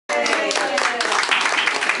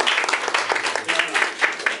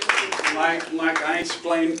like I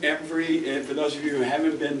explain for those of you who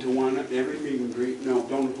haven't been to one, every meet and greet. No,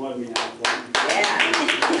 don't applaud me now.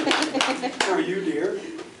 Yeah. How are you, dear?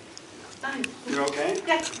 Fine. You okay?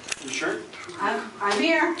 Yeah. You sure? I'm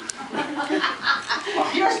here.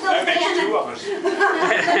 You're still that makes standing. two of us.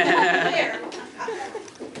 There.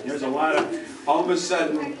 There's a lot of, all of a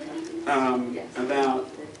sudden, about,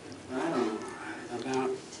 I don't know, about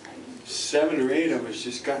 7 or 8 of us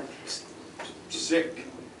just got sick.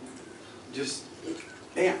 Just,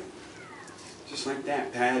 yeah. Just like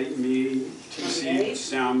that. Patty, me, TC,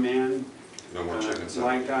 sound man. No more chicken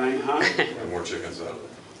salad. White guy, huh? No more chicken salad.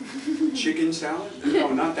 Chicken salad?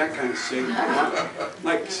 No, not that kind of sick.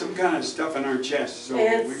 Like some kind of stuff in our chest. So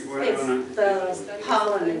It's gonna. the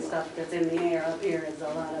pollen and stuff that's in the air up here is a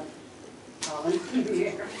lot of pollen in the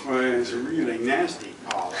air. Well, it's really nasty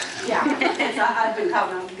pollen. Yeah, I've been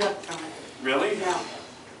coughing up gut from it. Really? Yeah.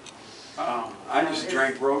 I just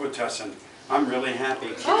drank Robitussin. I'm really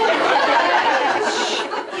happy.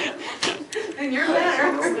 And you're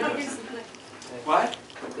better. What?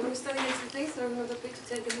 Du måste ställa against the things that are more the picture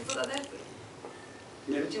taken before that.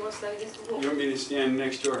 Yeah. Do you want to stand against the wall? You want me to stand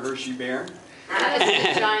next to a Hershey bear?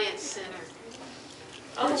 That's the giant center.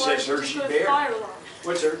 It says Hershey bear. Fire alarm.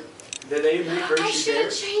 What's her? Did they make I Hershey should bear?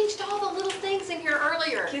 have changed all the little things in here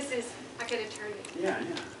earlier. Kisses. I could have turned it. Yeah.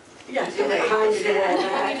 Yeah, so they're kind to do all I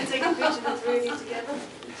that. need to take a picture of the 3 of you together.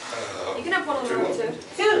 You can have one on the road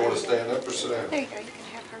too. You want to stand up or sit down? There you go, you can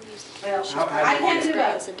have her use Well, How- I can't do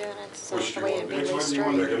experience both. of doing it, so Which the do way you it'd be want? Which really one do you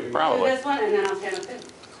want to straight. do? Do Probably. this one and then I'll stand up too.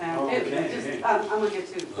 Oh, okay, Just, hey. I'm gonna get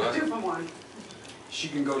two. Right. 2 from 1. She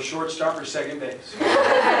can go shortstop or second base.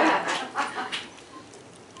 Yeah,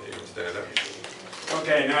 you can stand up.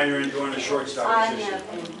 Okay, now you're going to shortstop I position.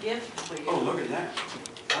 have a gift for you. Oh, look at that.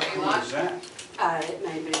 How cool is that? It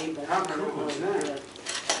may be, but. How cool is that?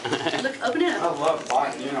 Look, open it I up. love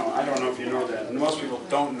box, I don't know if you know that. Most people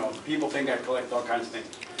don't know. People think I collect all kinds of things.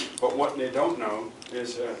 But what they don't know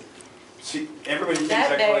is, see, everybody thinks I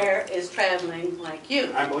That collect. bear is traveling like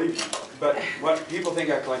you. I believe you. But what people think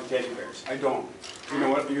I collect teddy bears. I don't. You know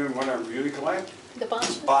what I really collect? The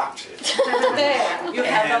boxes? Boxes. There, you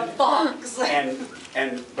have a box.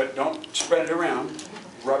 But don't spread it around.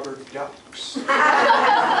 Rubber ducks.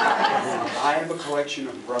 I have a collection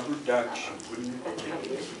of rubber ducks. You wouldn't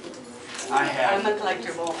believe. I have. I'm a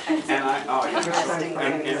collectible.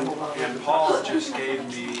 And Paul just gave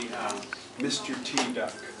me Mr. T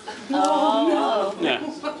duck. Oh. Yeah.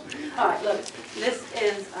 All right, look, this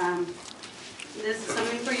is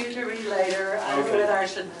something for you to read later. I don't know whether I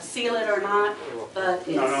should seal it or not, but it's.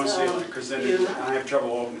 No, don't seal it, because then you- I have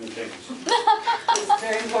trouble opening things. It's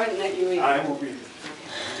very important that you read. I will read it.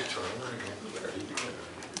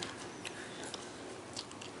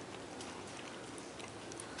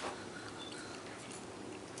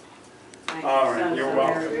 Thank you All so, right, you're so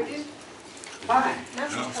welcome. very 3 of you? Hi.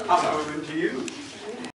 That's I'm moving to you.